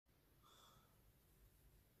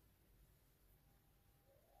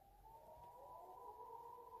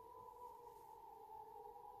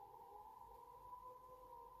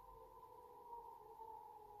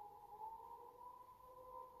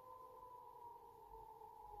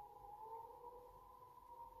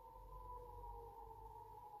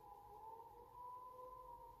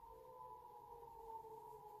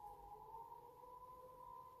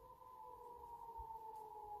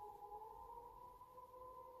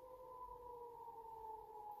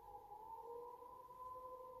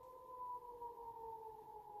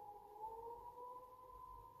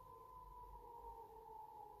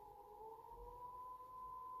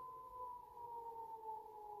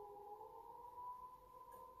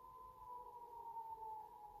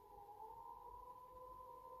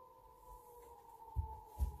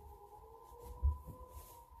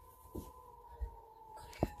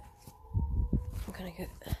gonna get...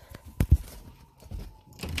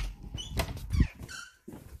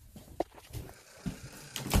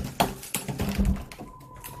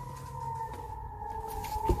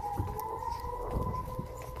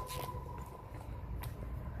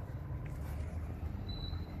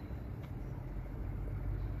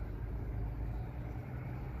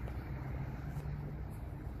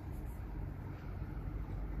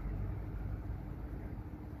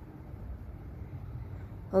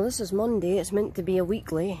 Well, this is Monday, it's meant to be a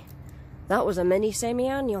weekly. That was a mini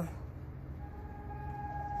semi-annual.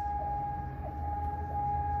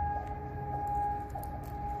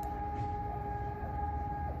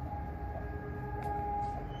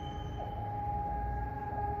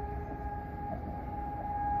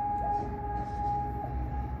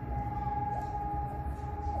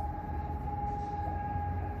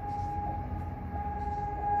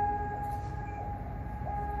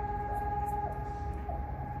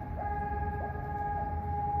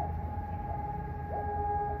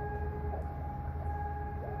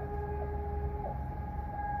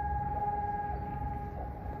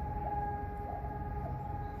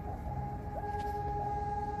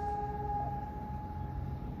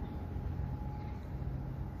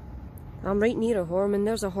 I'm right near a Horman.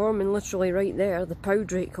 There's a Horman literally right there, the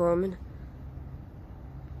Powdrake Horman.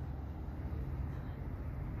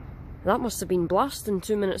 That must have been blasting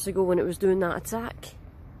 2 minutes ago when it was doing that attack.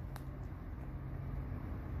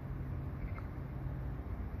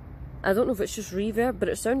 I don't know if it's just reverb, but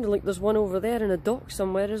it sounded like there's one over there in a dock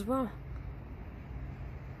somewhere as well.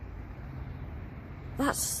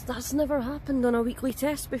 That's never happened on a weekly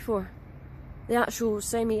test before. The actual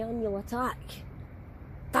semi-annual attack.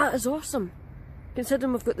 That is awesome.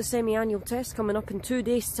 Considering we've got the semi-annual test coming up in 2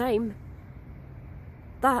 days' time.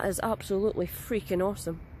 That is absolutely freaking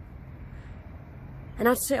awesome. And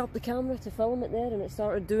I'd set up the camera to film it there and it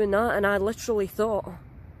started doing that, and I literally thought,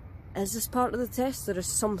 is this part of the test or has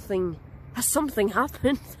something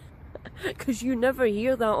happened? Because you never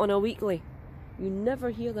hear that on a weekly. You never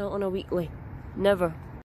hear that on a weekly. Never.